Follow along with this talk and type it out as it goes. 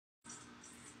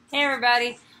Hey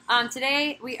everybody,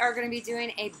 today we are going to be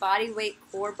doing a body weight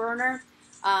core burner.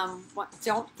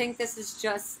 Don't think this is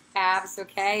just abs,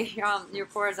 okay? Your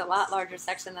core is a lot larger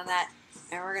section than that,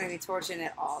 and we're going to be torching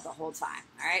it all the whole time.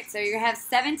 Alright, so you're going to have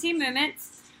 17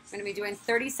 movements. We're going to be doing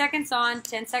 30 seconds on,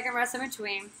 10-second rest in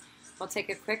between. We'll take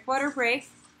a quick water break,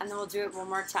 and then we'll do it one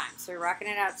more time. So you're rocking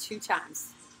it out 2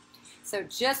 times. So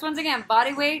just once again,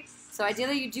 body weight. So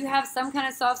ideally you do have some kind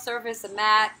of soft surface, a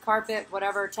mat, carpet,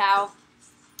 whatever, towel.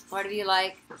 Whatever you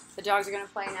like. The dogs are going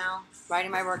to play now, right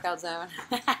in my workout zone.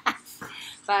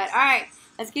 But, alright,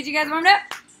 let's get you guys warmed up.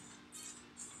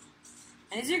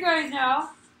 And as you guys know,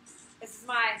 this is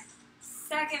my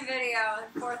second video,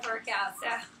 the 4th workout, so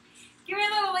give me a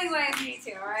little leeway if you need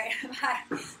to, alright?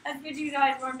 Let's get you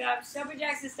guys warmed up. Jumping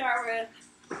jacks to start with.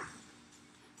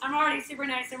 I'm already super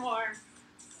nice and warm.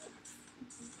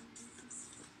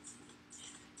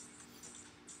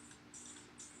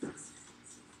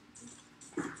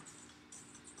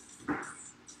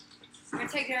 We're going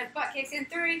to take those butt kicks in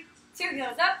 3, 2,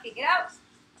 heels up, kick it out.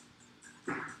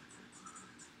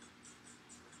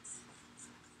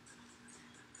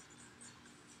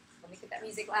 Let me get that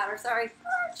music louder, sorry.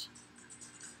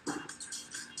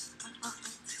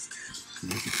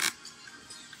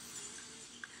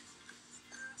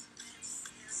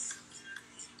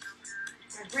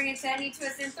 Bring it to that knee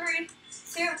twist in 3,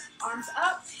 2, arms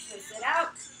up, twist it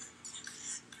out.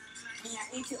 Bring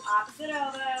that knee to opposite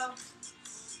elbow.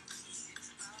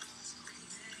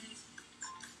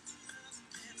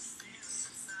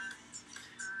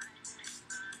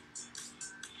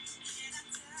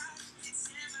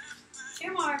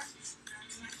 Two more.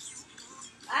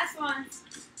 Last one.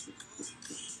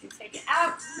 You take it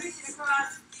out, reach it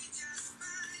across.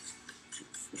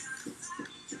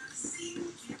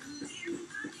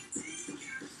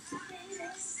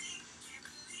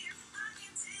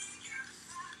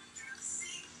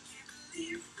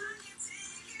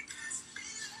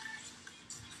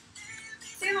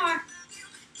 Two more.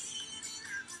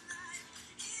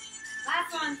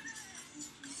 Last one.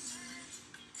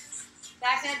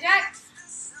 Back to that jack.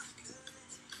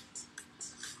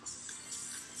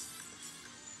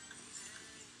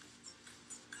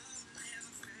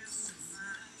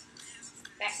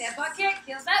 Back to that butt kick,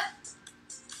 heels up.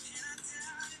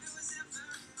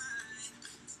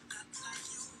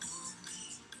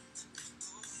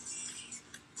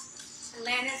 And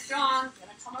land it strong.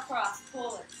 Gonna come across,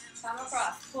 pull it. Come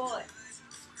across, pull it.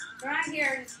 Right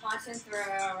here, just punching through,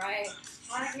 right?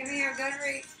 Wanna give me a good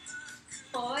reach.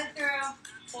 Pull it through.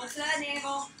 Pull to that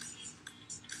navel.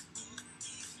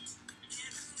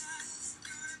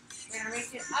 We're gonna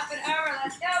reach it up and over.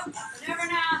 Let's go. Up and over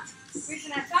now. Reaching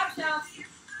that top shelf.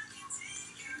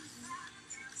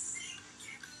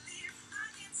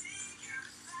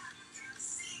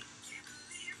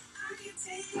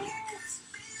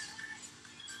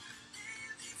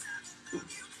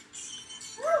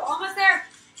 Woo, almost there.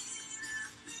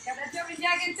 Got that jumping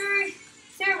jack in 3,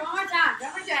 2, one more time.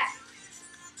 Jumping jack.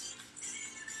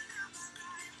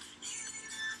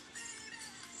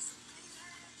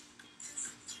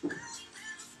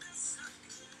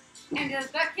 And those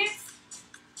butt kicks.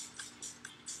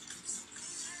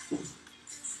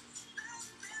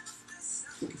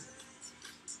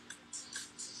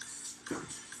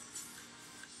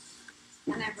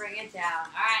 And then bring it down.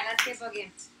 All right, let's get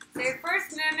boogieing. So your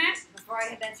first movement, before I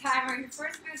hit that timer, your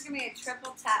first move is going to be a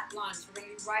triple tap lunge. We're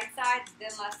going to do right side, then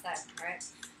left side, all right?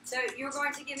 So you're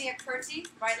going to give me a curtsy,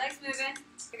 right leg's moving.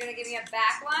 You're going to give me a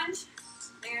back lunge.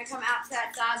 Then you're going to come out to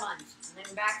that side lunge. And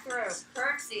then back through.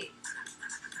 Curtsy,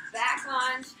 back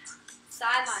lunge,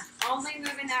 side lunge. Only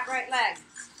moving that right leg.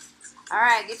 All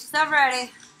right, get yourself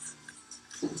ready.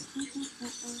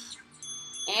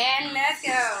 And let's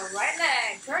go. Right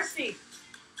leg, curtsy.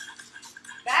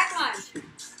 Back lunge.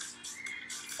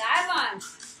 Side lunge.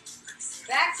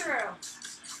 Back through.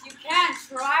 You can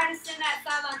try to send that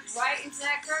side lunge right into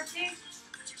that curtsy.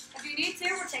 If you need to,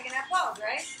 we're taking that pause,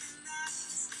 right?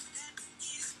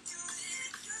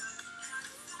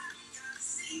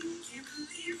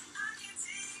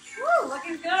 Woo,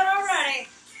 looking good already.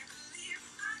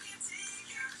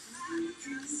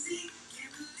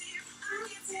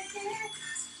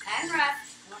 And rest.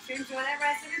 I want you to enjoy that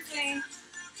rest in between.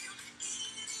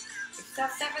 Get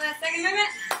yourself set for that second movement.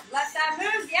 Left side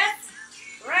moves, yes.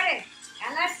 Ready.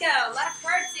 And let's go. Left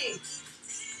curtsy.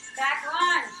 Back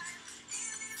lunge.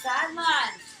 Side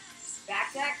lunge.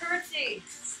 Back to that curtsy.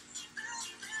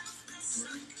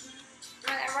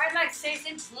 That right leg stays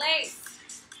in place.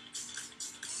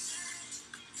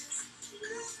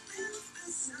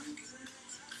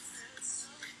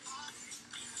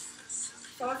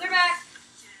 Shoulders are back.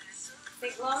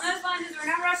 Take long those lunges. We're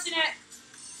not rushing it.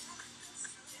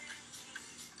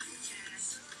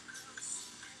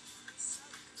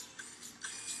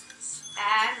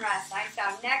 And rest. Nice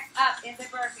job. Next up is a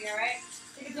burpee, all right?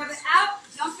 So you can jump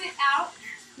it out.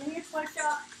 Then you push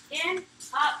up, in,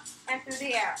 up, and through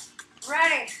the air.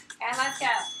 Ready, and let's go.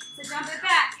 So jump it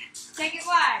back, take it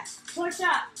wide, push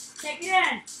up, take it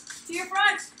in, to your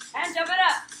front, and jump it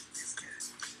up.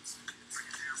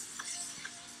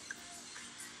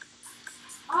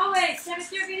 Always, step it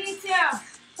through if you need to.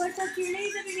 Push up to your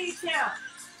knees if you need to.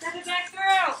 Step it back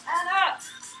through, and up.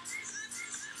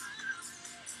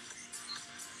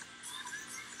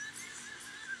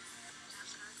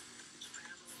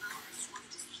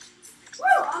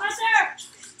 Woo, almost there.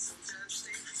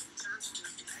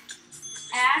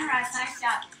 And rest, nice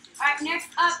job. All right, next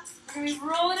up, we're going to be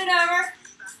rolling it over.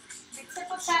 Big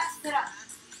triple tap, sit up.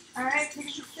 All right, so you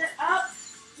can sit up,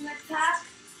 and then tap,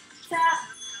 tap,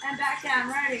 and back down.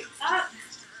 Ready, up,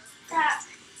 tap,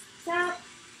 tap,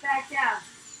 back down.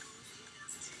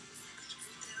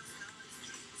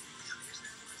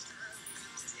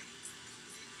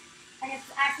 I guess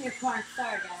it's actually a crunch,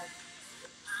 sorry guys.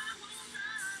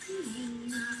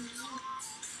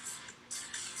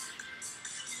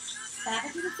 Tap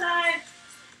it to the side.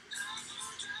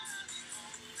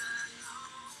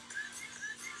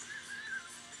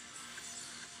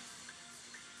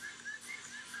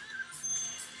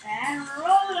 And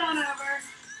roll it on over.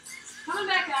 Coming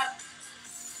back up.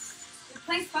 We're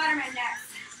playing Spider-Man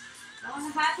next. Going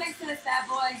the high plank to this bad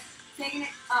boy. Taking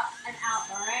it up and out,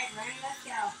 alright? Ready? Let's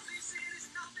go.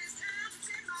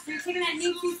 So you're taking that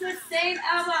knee to the same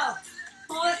elbow.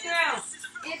 Pull it through.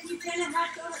 If you tend to have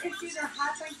shoulder issues or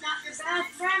high plank's not your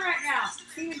best friend right now,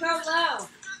 you can go low.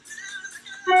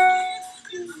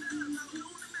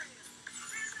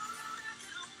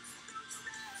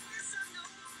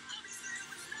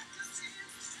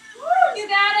 Woo, you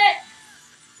got it.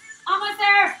 Almost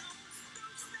there.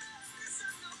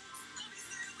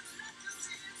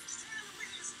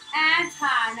 And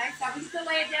time. Nice job. We can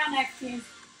lay it down next team.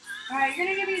 All right, you're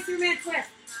going to give me a 3-minute twist.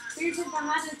 So you're just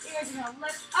behind those ears. You're going to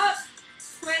lift up,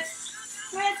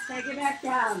 twist, twist, take it back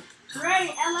down. Ready,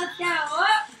 and let's go.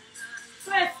 Up,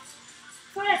 twist,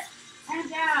 twist, and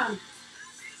down.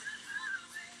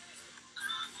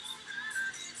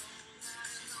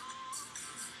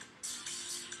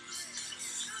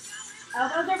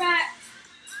 Elbows are back.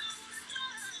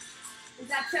 Is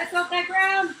that chest off that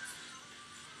ground?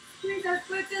 Squeeze those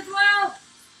glutes as well.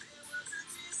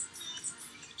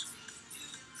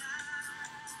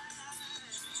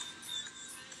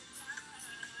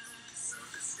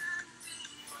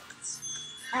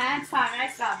 And time,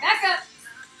 nice job. Back up.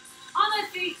 On those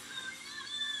feet.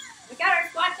 We got our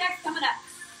squat checks coming up.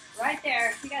 Right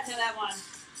there. You guys know that one.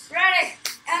 Ready?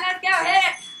 And let's go. Hit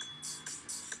it.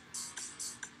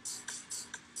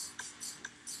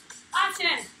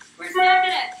 Option. We're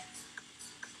snapping it.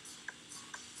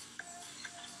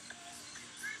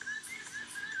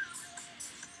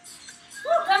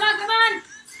 Woo, come on, come on.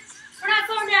 We're not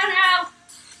slowing down now.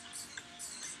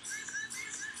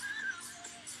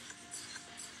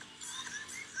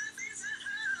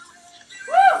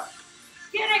 Woo!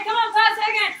 Get it, come on, 5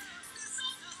 seconds.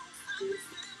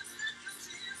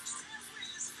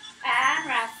 And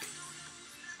rest.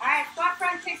 All right, squat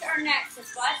front kicks are next. So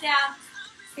squat down,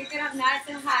 kick it up nice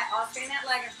and high. I'll straighten that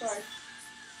leg, of course.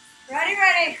 Ready,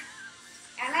 ready.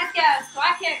 And let's go.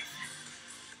 Squat kicks.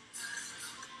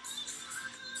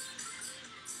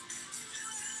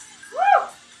 Woo!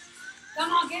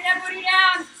 Come on, get that booty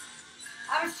down.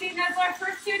 I was cheating those our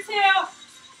first two too.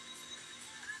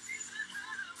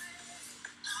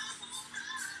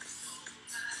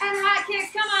 And high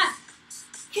kicks, come on.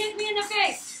 Kick me in the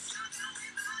face.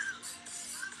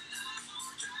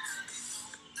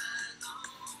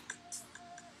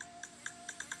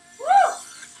 Woo!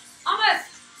 Almost.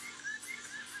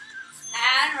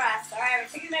 And rest. All right, we're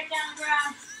taking it back down the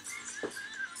ground.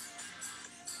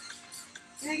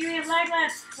 You're gonna give me a leg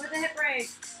lift with a hip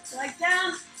raise. Legs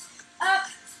down, up,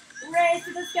 raise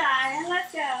to the sky, and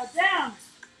let's go. Down,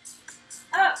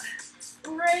 up,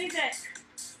 raise it.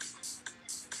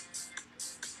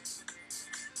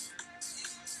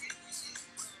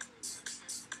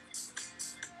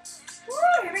 Woo,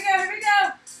 here we go, here we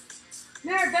go.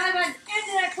 Remember, belly button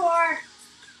into that core.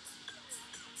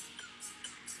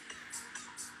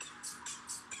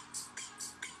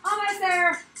 Almost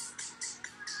there.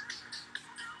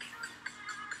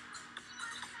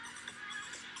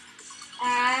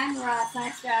 And rest,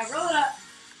 nice job. Roll it up.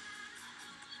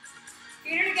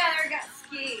 Feet are together, got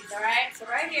skis, all right? So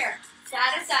right here,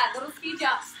 side to side, little ski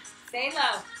jumps. Stay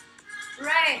low.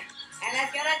 Ready, and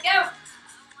let's go, let's go.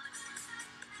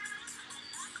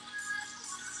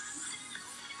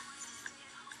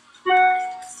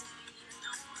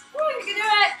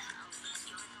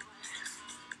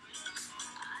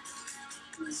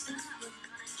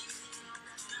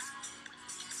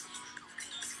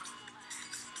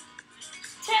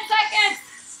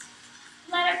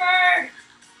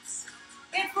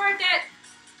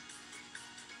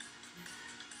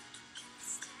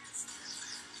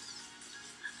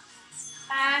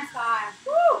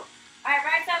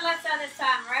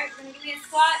 give me a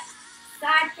squat,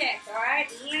 side kick, all right?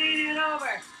 Lean it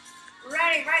over.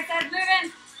 Ready, right side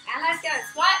moving, and let's go.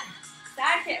 Squat,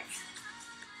 side kick.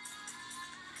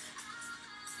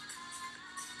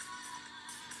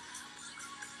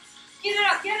 Get it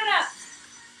up, get it up.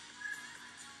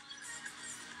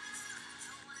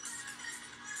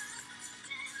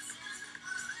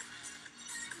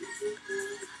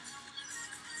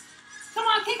 Come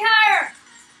on, kick higher.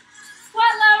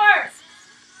 Squat lower.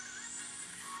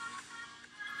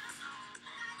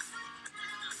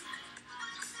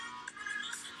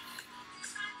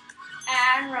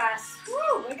 And rest.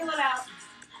 Woo, wiggle it out.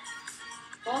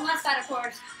 Go on left side, of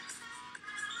course.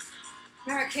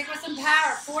 Remember, kick with some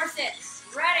power. Force it.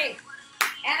 Ready.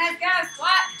 And let's go.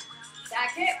 Squat. Side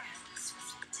kick.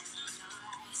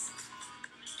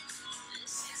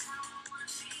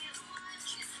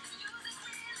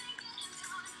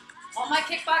 All my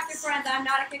kickboxer friends, I'm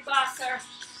not a kickboxer.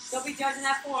 Don't be judging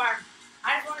that form.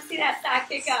 I just want to see that side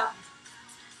kick up.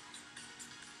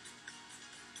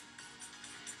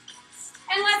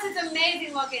 Unless it's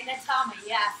amazing looking, then tell me,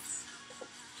 yes.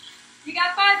 You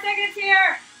got 5 seconds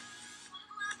here.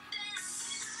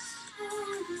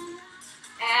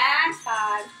 And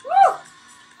 5. Woo! All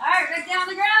right, right down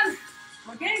the ground.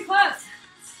 We're getting close.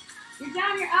 You're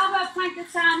down your elbow plank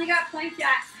this time. You got plank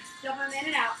jacks. Jump them in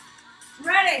and out.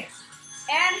 Ready.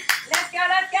 And let's go,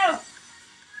 let's go.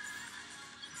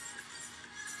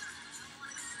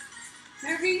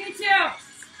 Remember you need to.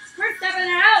 We're stepping it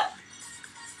out.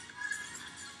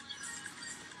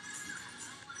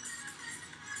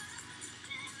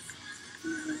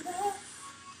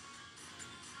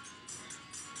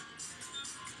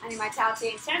 I need my towel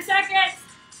team. 10 seconds.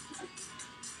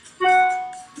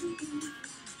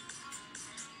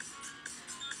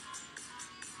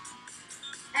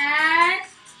 And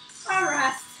a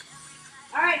rest.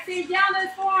 All right, stay down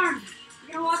those forms.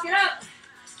 You're gonna walk it up.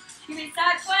 Give me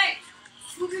side plank.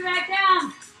 Swoop it back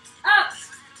down. Up.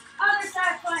 Other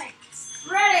side plank.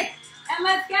 Ready. And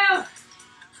let's go.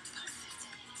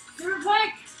 Super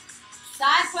plank.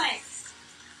 Side plank.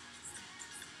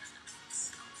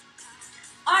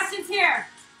 Options here.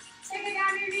 Take it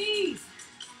down to your knees.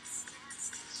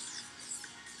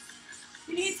 If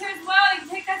you need to as well, you can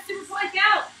take that super plank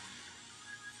out.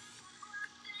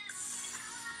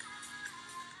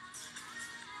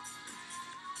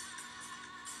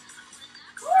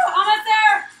 Woo, almost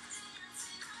there.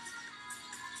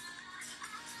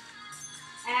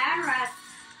 And rest.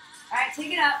 All right,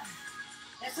 take it up.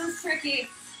 This one's tricky.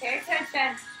 Pay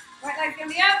attention. Right leg's gonna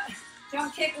be up.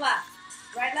 Don't kick left.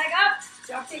 Right leg up.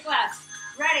 Don't kick left.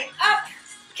 Ready. Up.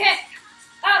 Kick.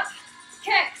 Up.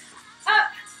 Kick.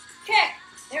 Up. Kick.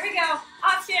 There we go.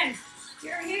 Option.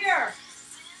 You're here.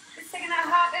 Just taking that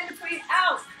hop in between.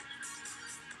 Out.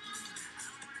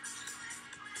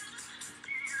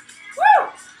 Woo!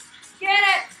 Get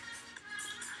it.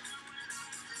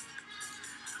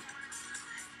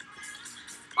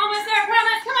 Almost there.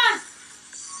 Promise. Come on.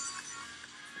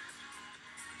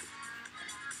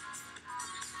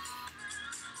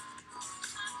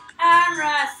 And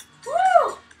rest. Woo!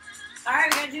 All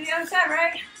right, we're gonna do the other side,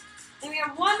 right? Then we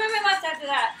have 1 movement left after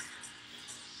that.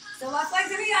 So left leg's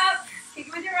gonna be up. Kick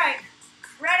it with your right.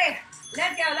 Ready?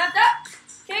 Let's go. Left up.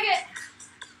 Kick it.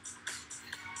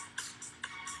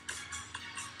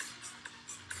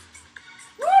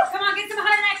 Woo! Come on, get some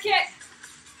height in that kick.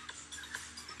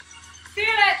 Feel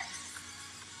it.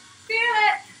 Feel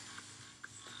it.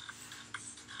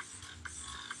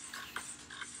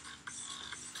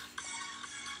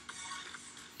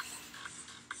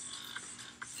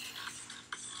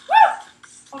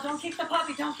 Oh, don't kick the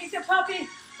puppy. Don't kick the puppy.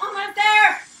 Almost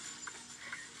there.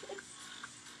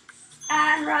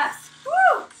 And rest.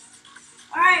 Woo. All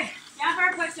right. Down for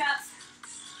our push-ups.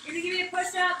 You're going to give me a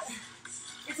push-up.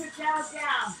 It's a down,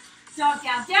 down. Dog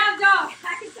down. Down, dog.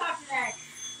 I can talk today.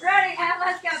 Ready? And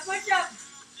let's go. Push-up.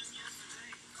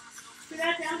 Do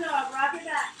that down dog. Rock it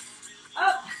back.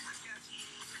 Up.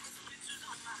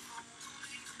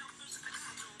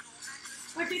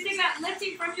 What do you think about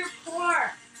lifting from your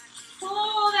core?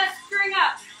 Pull that string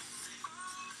up.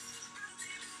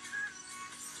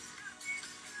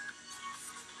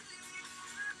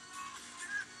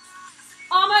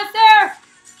 Almost there.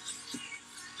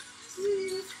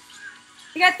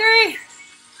 You got 3,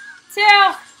 2,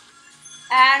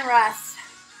 and rest.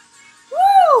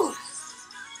 Woo!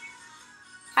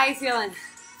 How you feeling?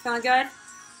 Feeling good?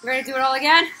 Ready to do it all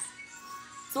again?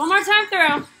 So one more time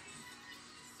through.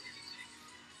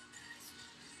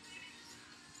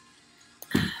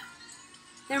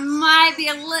 There might be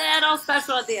a little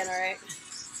special at the end, all right?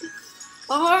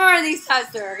 One more of these times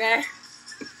through, okay?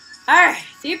 All right,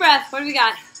 deep breath. What do we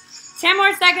got? 10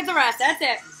 more seconds of rest. That's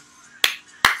it.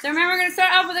 So remember, we're going to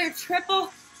start off with our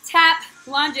triple tap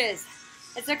lunges.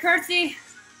 It's a curtsy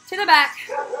to the back,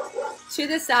 to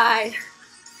the side.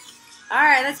 All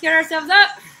right, let's get ourselves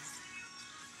up.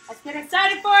 Let's get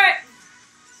excited for it.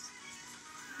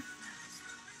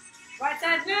 Right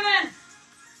side's moving.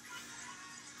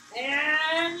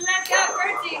 And let's go,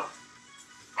 curtsy.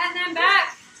 And then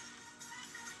back.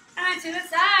 And to the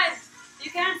side. You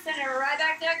can send it right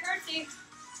back to that curtsy.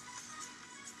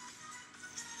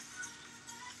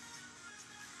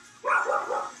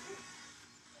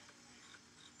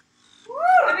 Woo,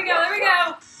 there we go, there we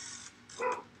go.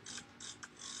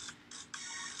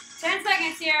 10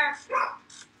 seconds here.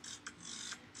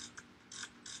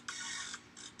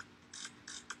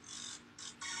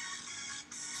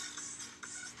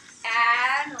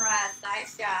 And rest,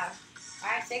 nice job. All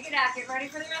right, take it out, get ready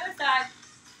for the other side.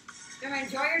 Remember,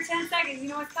 enjoy your 10 seconds, you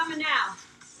know what's coming now.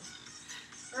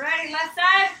 Ready, left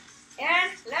side,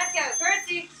 and let's go.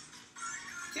 Curtsy,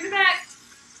 to the back,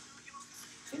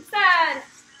 to the side,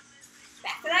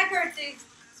 back to that curtsy.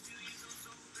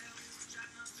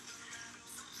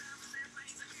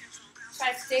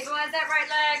 Try to stabilize that right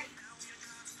leg.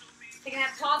 Taking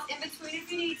that pulse in between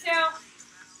if you need to.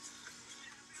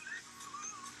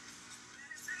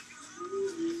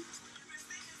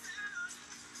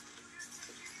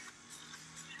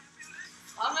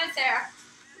 Almost there.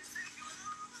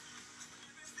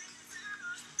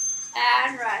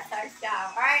 And rest, nice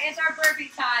job. All right, it's our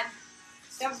burpee time.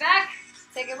 Jump back,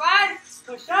 take it wide,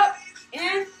 push up, in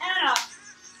and up.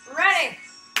 Ready,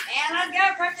 and let's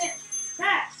go, push it.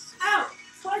 Tap, out,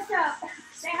 push up.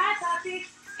 Say hi, Poppy.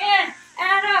 In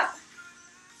and up.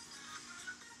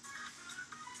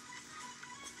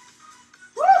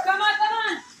 Woo, come on, come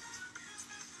on.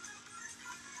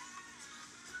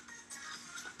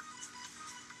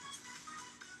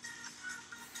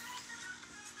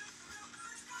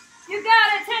 You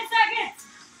got it, 10 seconds.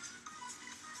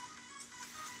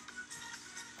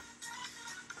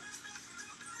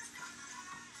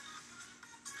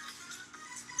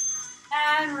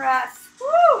 And rest. Woo!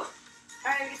 All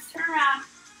right, let's turn around.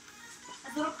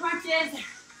 Those little crunches,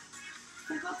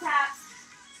 simple taps.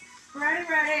 Ready,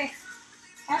 ready.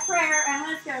 At prayer, and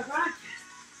let's go. Crunch,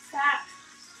 tap,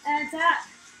 and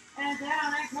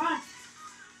down, and crunch.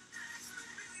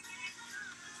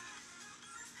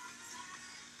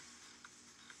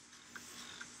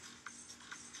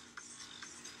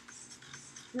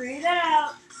 Breathe it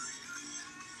out.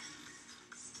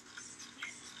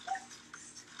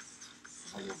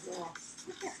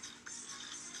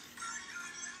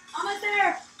 Almost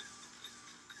there.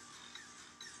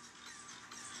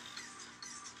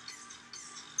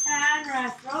 And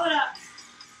rest. Roll it up.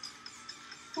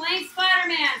 Plank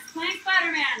Spider-Mans. Plank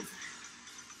Spider-Mans.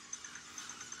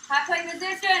 High plank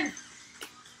position.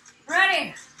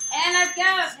 Ready. And let's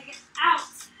go. Take it out.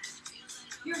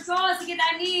 Your goal is to get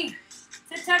that knee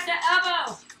to touch the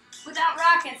elbow without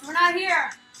rocking. So we're not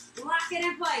here. Lock it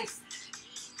in place.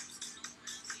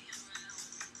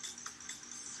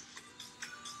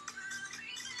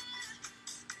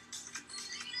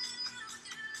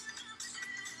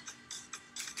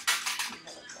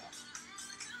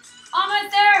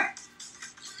 Almost there.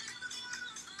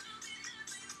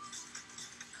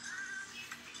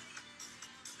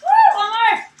 Woo, one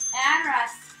more. And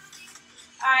rest.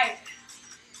 All right.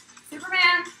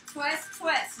 Superman, twist,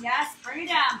 twist. Yes, bring it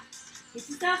down. Get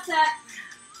yourself set.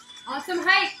 On some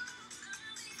height.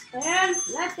 And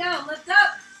let's go. Lift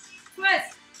up.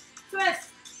 Twist, twist.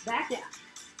 Back down.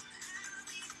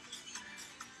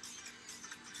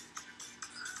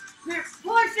 Here,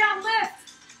 push down, lift.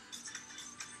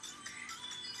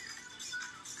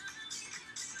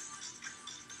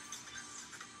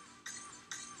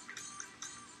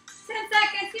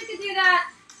 You can do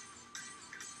that.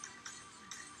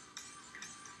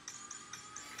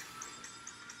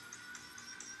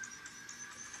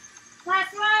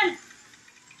 Last one.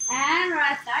 And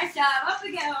rest. Nice job. Up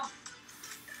we go.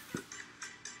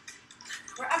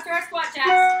 We're up to our squat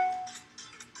jacks.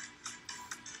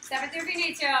 Step it through if you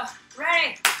need to.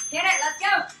 Ready. Get it. Let's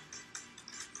go.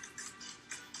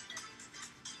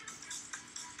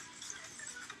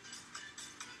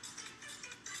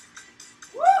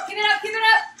 Woo! Keep it up. Keep it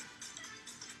up.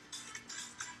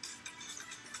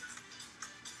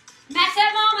 Match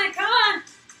that moment. Come on.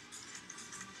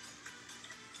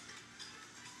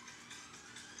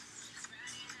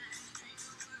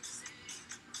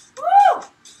 Woo!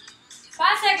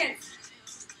 5 seconds.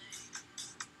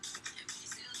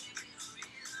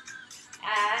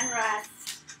 And rest.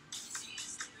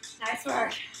 Nice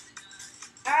work.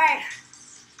 All right.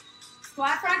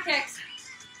 Squat front kicks.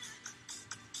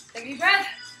 The Take a deep breath.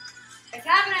 It's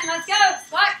happening. Let's go.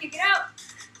 Squat. Kick it out.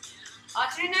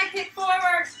 Alternate neck kick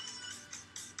forward.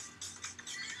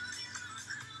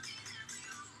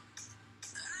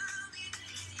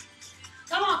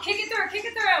 Come on. Kick it through. Kick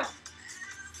it through.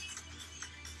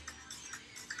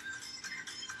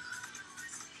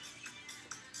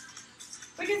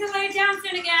 We're going to lay it down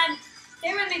soon again.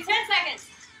 Stay with me. 10 seconds.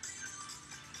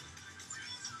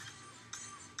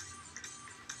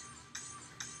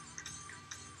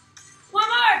 One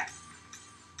more.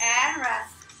 And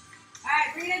rest. All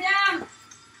right, bring it down.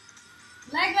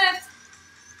 Leg lift.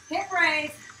 Hip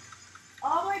raise.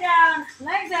 All the way down.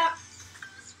 Legs up.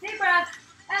 Deep breath.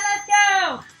 And let's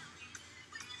go.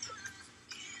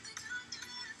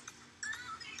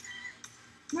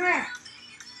 More.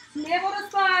 Navel to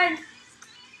spine.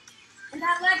 And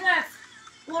that leg lift.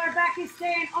 Lower back is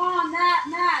staying on that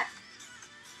mat.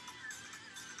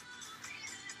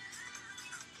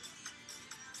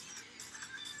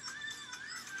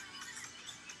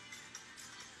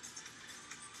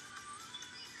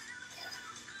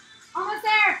 Almost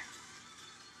there.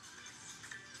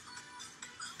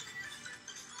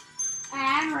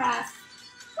 And rest.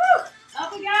 Woo!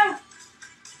 Up we go.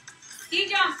 Ski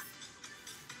jump.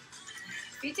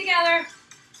 Feet together.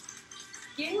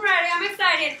 Getting ready. I'm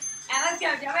excited. And let's go.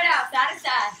 Jump it out. Side to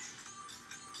side.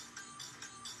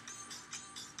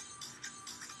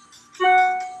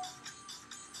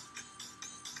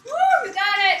 Woo! We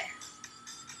got it.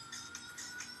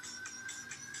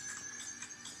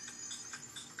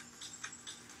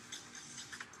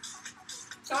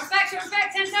 Shoulders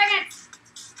back, 10 seconds.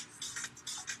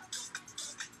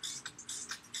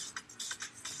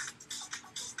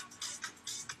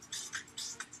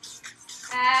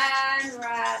 And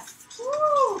rest.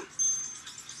 Woo!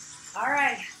 All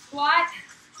right, squat,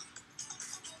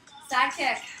 side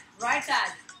kick, right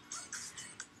side.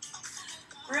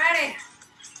 Ready,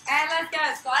 and let's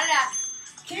go. Squat it out.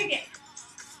 Kick it.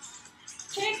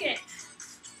 Kick it.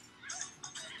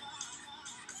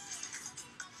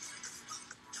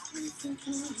 Woo,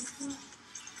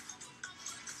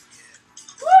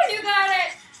 you got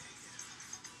it.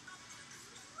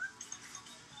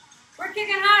 We're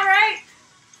kicking high, right?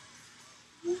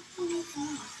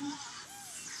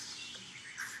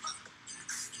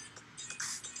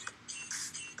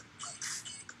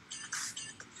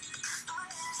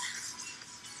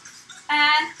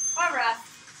 And a rest.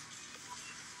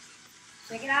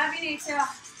 Take it out if you need to.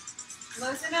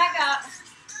 Loosen back up.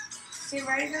 Get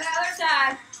ready for the other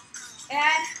side.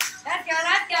 And let's go,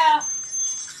 let's go.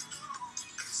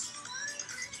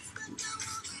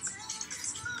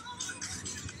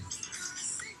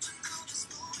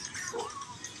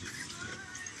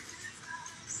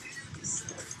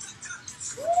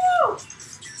 Woo!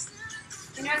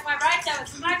 You know, it's my right toe.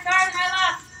 This is my card, my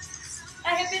left. I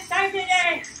hip is tight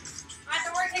today. I have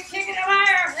to work to kick it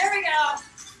higher. There we go.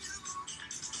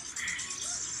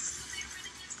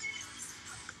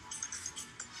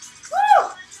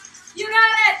 Woo! You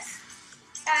got it.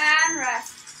 And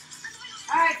rest.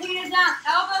 All right, taking it down.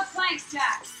 Elbow plank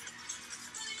jacks.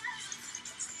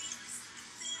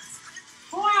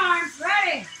 Forearms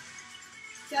ready.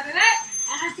 Step it up,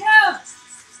 and let's go.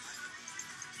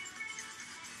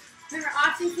 Remember,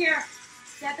 options here.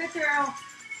 Step it through.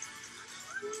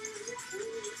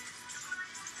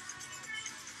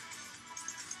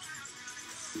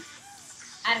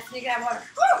 I just need to get water.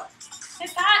 Woo!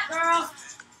 It's hot, girls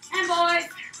and boys.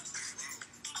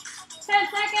 10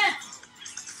 seconds.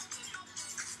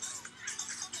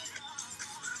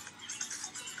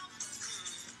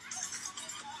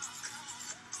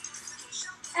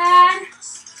 And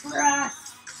rest.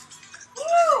 Woo!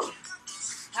 All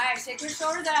right, shake your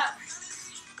shoulders out.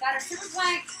 Got our super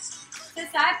plank to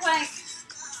side plank.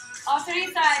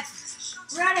 Alternate sides.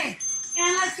 Ready.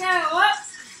 And let's go. Up.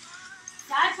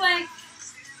 Side plank.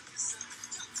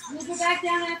 Move it back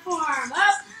down that forearm.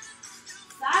 Up.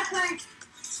 Side plank.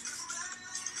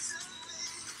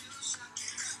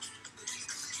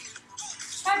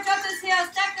 Punch up those heels.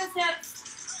 Stack those hips.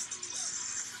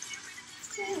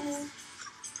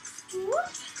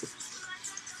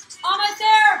 Almost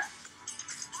there.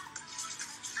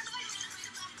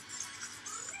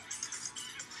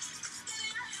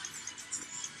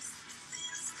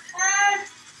 And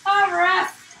a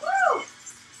rest. Woo!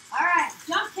 All right,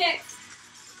 jump kicks.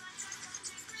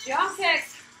 Jump kicks.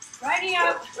 Right knee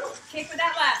up. Kick with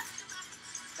that left.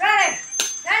 Ready.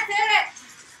 That's it.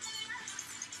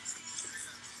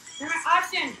 Remember,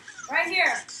 option right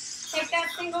here. Take that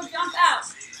single jump out.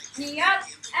 Knee up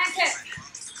and kick.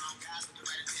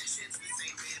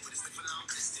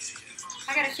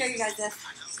 I gotta show you guys this.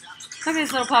 Look at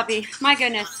this little puppy. My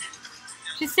goodness.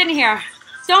 She's sitting here.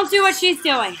 Don't do what she's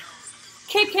doing.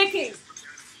 Keep kicking.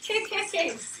 Keep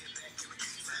kicking.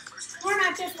 We're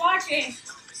not just watching.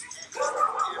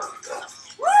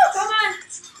 Woo, come on.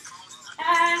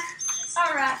 And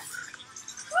all right.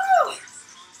 Woo.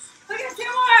 We got 2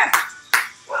 more.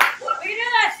 We can do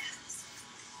this.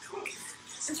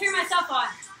 I'm cheering myself on.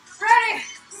 Ready?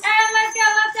 And let's go.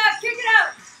 Left up. Kick it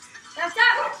out. Left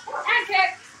up. And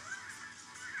kick.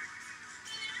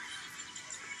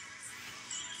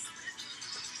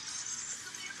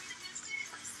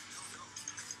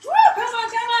 Woo, come on,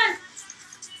 come on.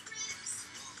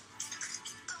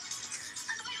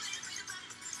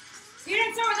 You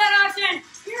didn't start with that option.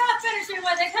 You're not finishing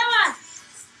with it. Come on.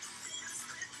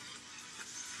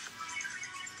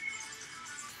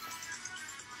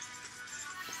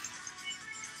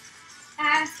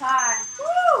 And time.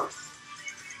 Woo!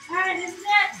 All right, this is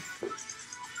it.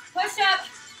 Push up.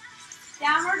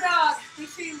 Downward dog. Make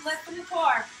sure you lift from the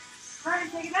core. Ready,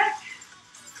 take it back.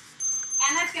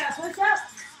 And let's go. Push up.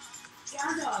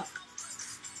 Down dog.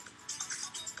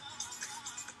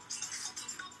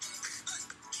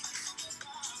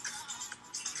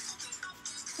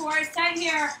 Core is tight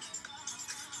here.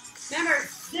 Remember,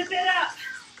 zip it up.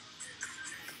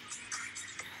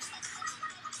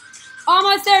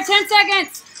 Almost there, 10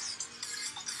 seconds.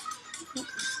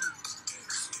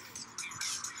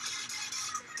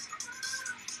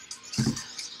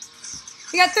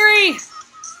 We got 3,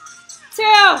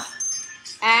 2,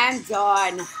 and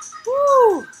done.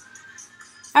 Woo!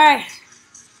 All right,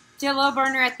 do a little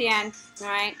burner at the end, all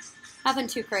right? Nothing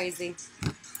too crazy,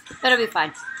 but it'll be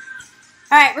fun.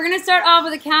 All right, we're gonna start off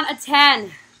with a count of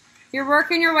 10. You're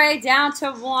working your way down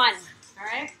to 1, all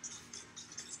right?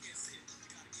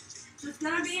 So it's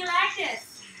gonna be like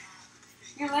this.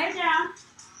 You're lay down,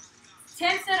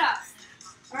 10 sit-ups,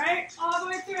 all right? All the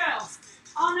way through.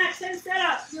 On that 10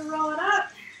 sit-ups, you roll it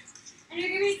up, and you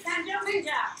give me 10 jumping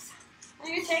jacks.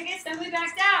 And you take it simply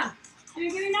back down. And you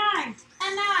give me 9,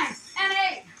 and 9, and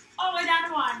 8, all the way down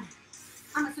to 1.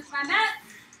 I'm gonna switch my mat.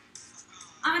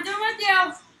 I'm gonna do it with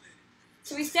you.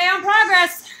 So we stay on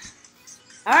progress.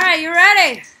 All right, you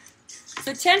ready?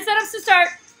 So 10 sit-ups to start.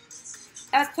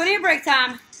 That was plenty of break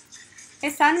time.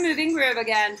 It's time to move in groove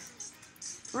again.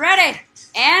 Ready,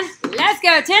 and let's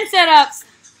go. 10 sit-ups.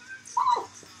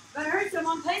 Better hurry,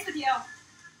 someone plays with you.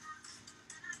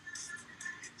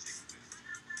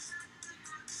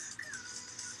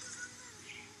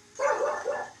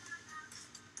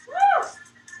 Woo!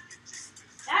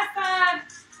 That's 5.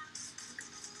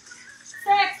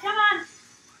 6, come on.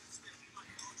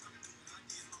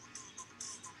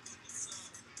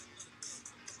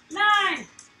 9.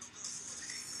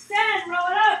 10, roll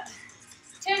it up.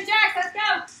 10 jacks, let's go.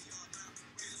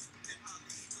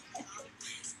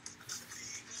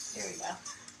 Here we go.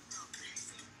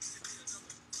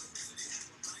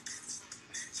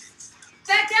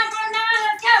 Back down for 9,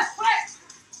 let's go, quick.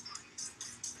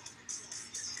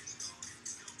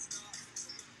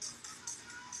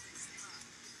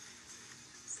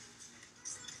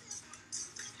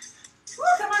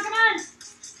 Woo, come on, come on.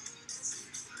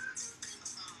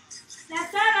 That's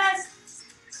 7.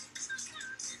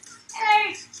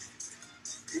 8.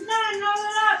 9, roll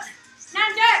it up.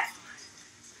 9 jacks.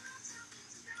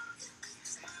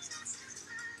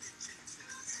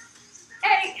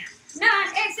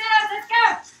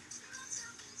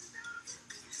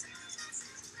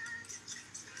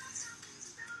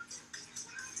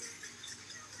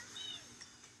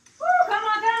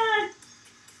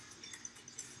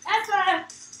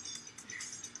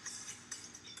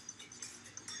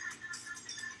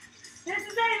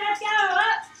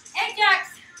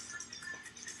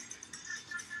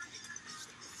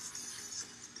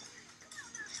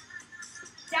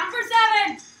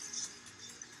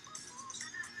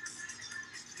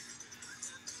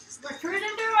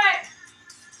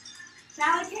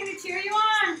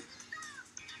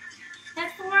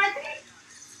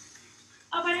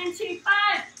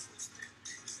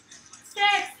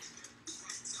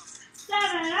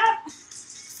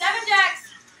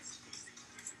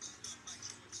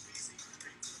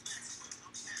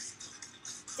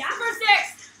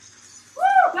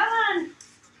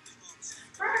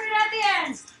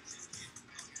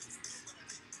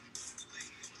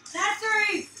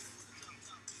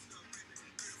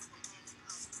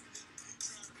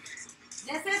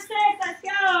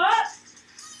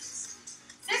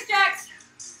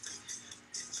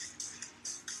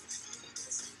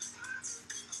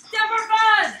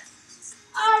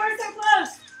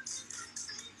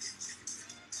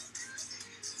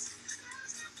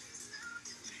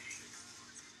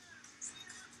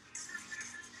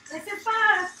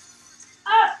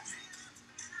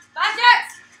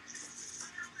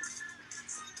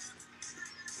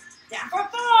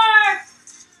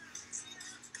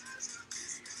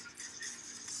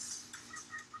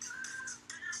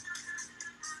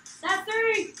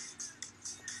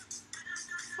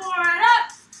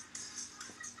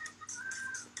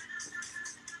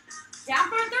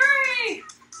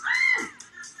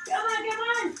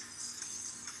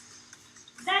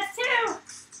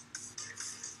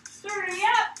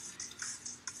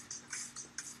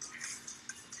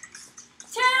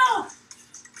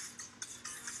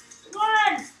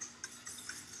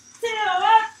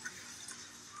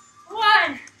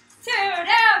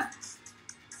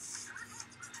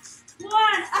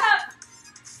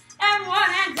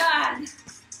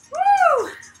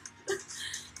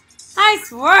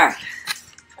 Nice work.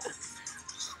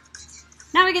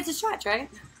 Now we get to stretch, right?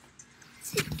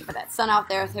 Put that sun out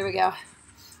there. There we go.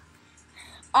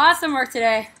 Awesome work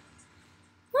today.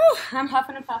 Woo, I'm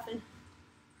huffing and puffing.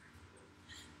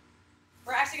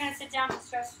 We're actually going to sit down and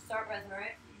stretch to start with, all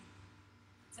right?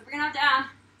 So bring it on down,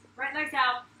 right leg's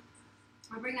out.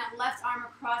 We'll bring that left arm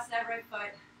across that right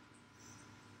foot.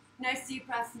 Nice deep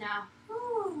press now.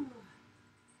 Woo.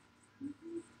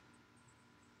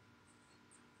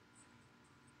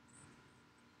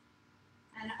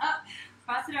 And up,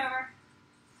 cross it over.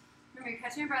 Remember, you're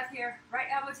catching your breath here. Right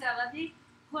elbow to that left knee.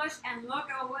 Push and look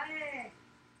away.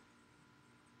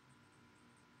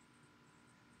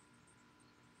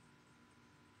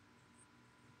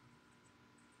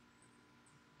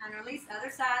 And release,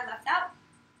 other side, left out,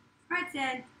 right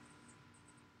in.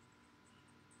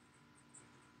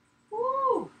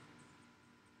 Woo!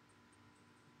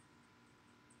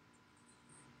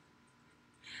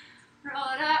 Roll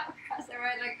it up, cross the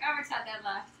right leg over top that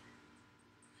left.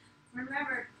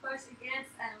 Remember, push against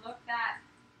and look back.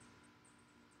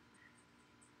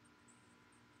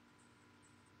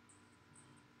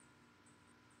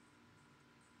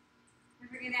 And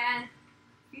bring it in,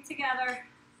 feet together.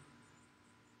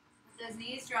 Let those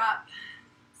knees drop.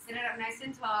 Sit it up nice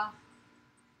and tall.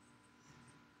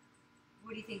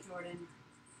 What do you think, Jordan?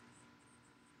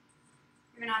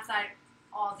 You've been outside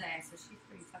all day, so she's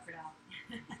pretty tuckered out.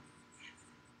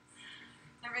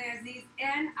 Now bring those knees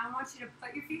in. I want you to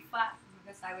put your feet flat. I'm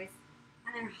going to go sideways.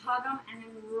 And then hug them and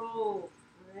then roll.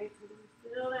 All right? We're going to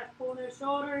feel that pull in those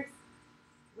shoulders.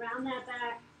 Round that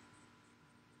back.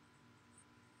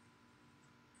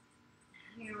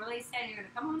 You're going to release it. You're going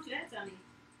to come home to that tummy.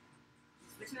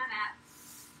 Switch my mat.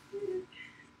 I'm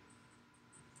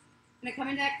going to come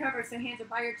into that cover. So hands are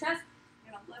by your chest.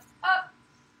 You're going to lift up.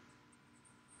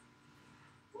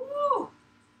 Woo!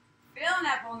 Feeling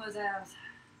that pull in those abs.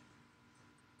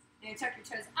 And you tuck your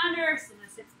toes under, so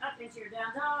it sits up into your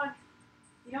down dog.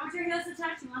 You don't want your heels to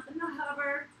touch, you want them to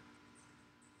hover.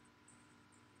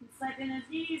 And slide in those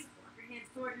knees, walk your hands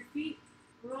toward your feet,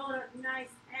 roll it up nice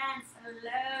and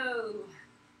slow.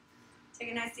 Take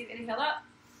a nice deep inhale up.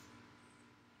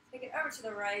 Take it over to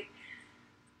the right.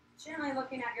 Gently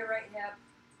looking at your right hip.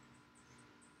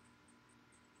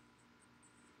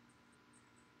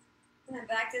 And then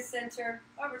back to center,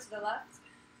 over to the left.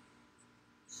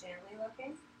 Gently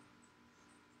looking.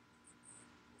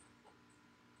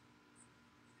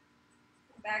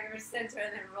 Back over center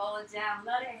and then roll it down.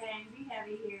 Let it hang. Be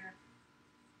heavy here.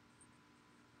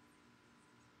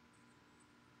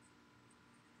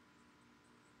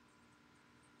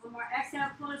 One more exhale.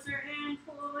 Closer in.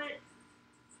 Pull it.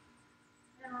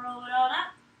 And roll it all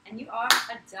up. And you are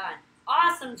done.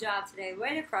 Awesome job today.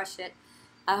 Way to crush it.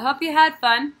 I hope you had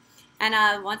fun.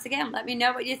 And once again, let me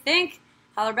know what you think.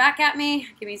 Holler back at me.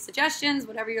 Give me suggestions.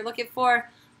 Whatever you're looking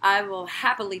for. I will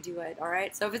happily do it, all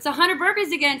right? So if it's 100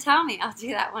 burpees again, tell me. I'll do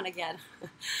that one again.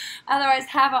 Otherwise,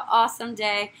 have an awesome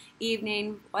day,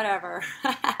 evening, whatever.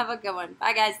 Have a good one.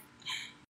 Bye, guys.